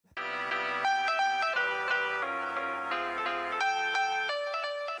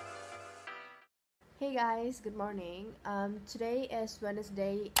Hey guys, good morning. Today is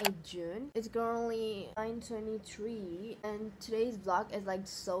Wednesday, 8 June. It's currently 9:23 and today's vlog is like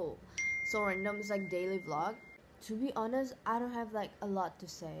so random. It's like daily vlog. To be honest, I don't have like a lot to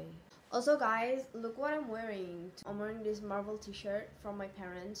say. Also guys, look what I'm wearing. I'm wearing this Marvel t-shirt from my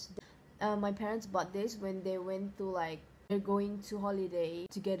parents. My parents bought this when they went to they're going to holiday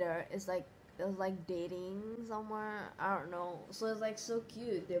together. It's like dating somewhere, I don't know. So it's like so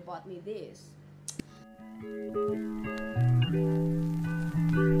cute. They bought me this.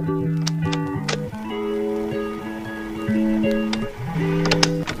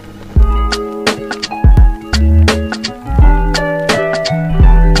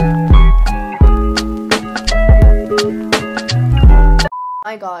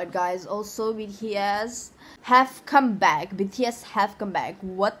 My god guys, also BTS have come back.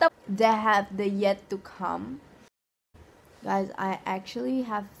 What the they have the yet to come. Guys, I actually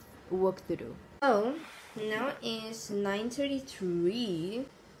have work to do. So now is 9:33.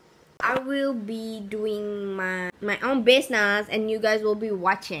 I will be doing my own business and you guys will be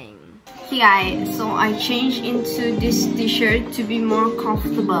watching. Hey guys, so I changed into this t-shirt to be more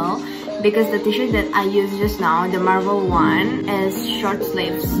comfortable because the t-shirt that I used just now, the Marvel one, is short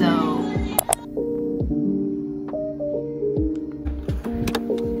sleeve. So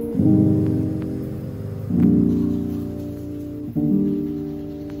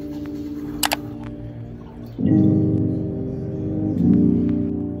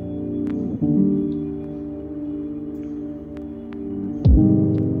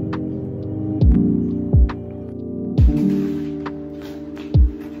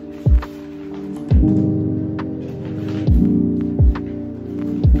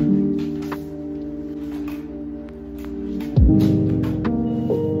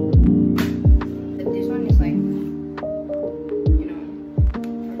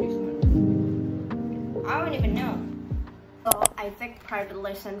I take private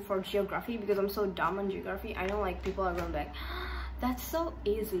lesson for geography because I'm so dumb on geography. I know like people are going like, that's so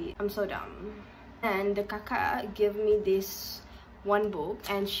easy. I'm so dumb. And the kakak gave me this one book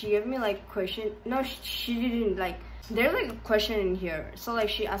and she gave me like question. No, she didn't. Like there's like a question in here. So like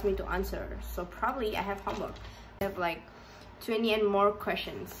she asked me to answer. So probably I have homework. I have like 20 and more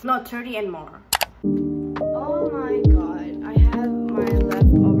questions. No, 30 and more. Oh my god. I have my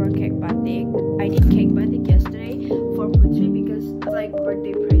leftover cake batik. I did cake batik yesterday for Putri because it's like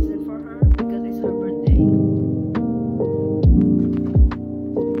birthday present for her because it's her birthday.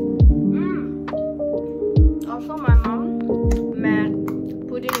 Also my mom made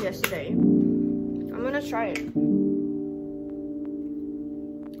pudding yesterday. I'm gonna try it.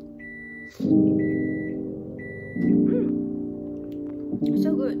 It's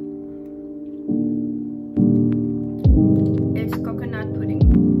so good. It's coconut pudding.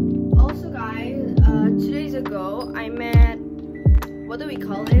 Also guys, 2 days ago I met, what do we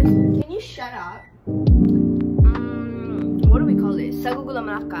call this? Can you shut up? What do we call this? Sagu Gula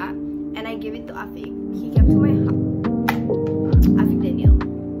Melaka, and I gave it to Afik. He came to my house. Afik Daniel.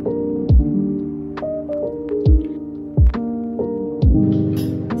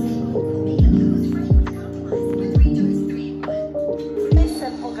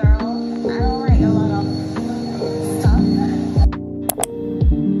 Simple girl. I don't like a lot of stuff.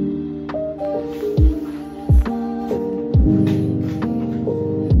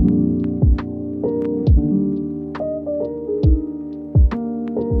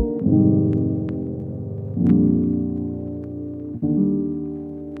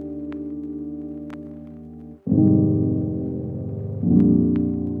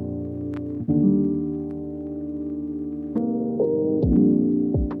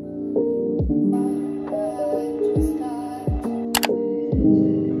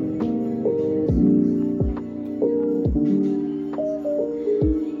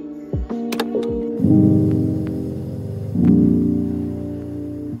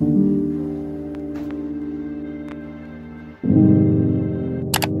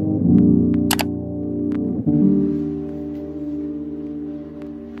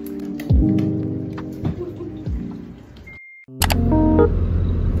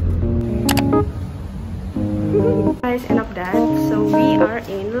 Guys, enough that. So we are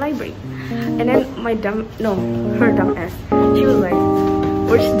in library, and then my her dumb ass, she was like,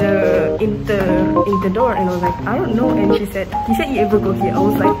 "Where's the in the door?" And I was like, "I don't know." And he said, "You ever go here?" I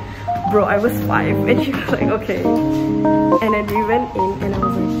was like, "Bro, I was 5." And she was like, "Okay." And then we went in, and I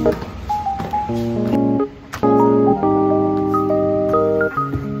was like.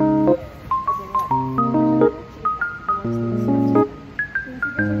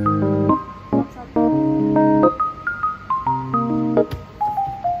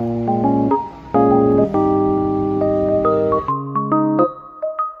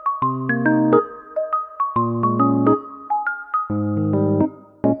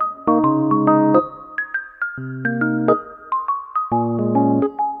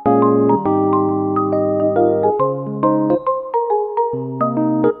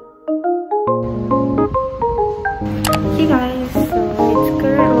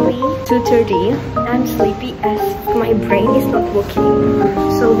 2:30. I'm sleepy as my brain is not working.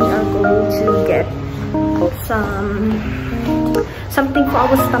 So we are going to get something for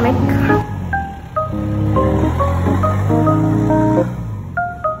our stomach.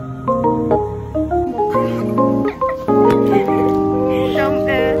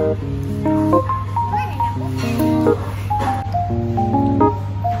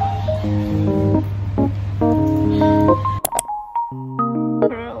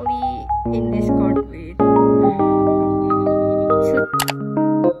 Currently in Discord with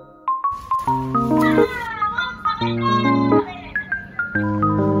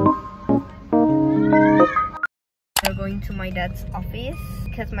we're going to my dad's office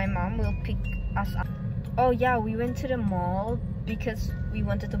because my mom will pick us up. Oh yeah, we went to the mall because we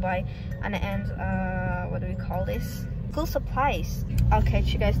wanted to buy an what do we call this? School supplies. I'll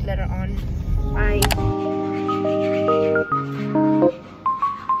catch you guys later on. Bye.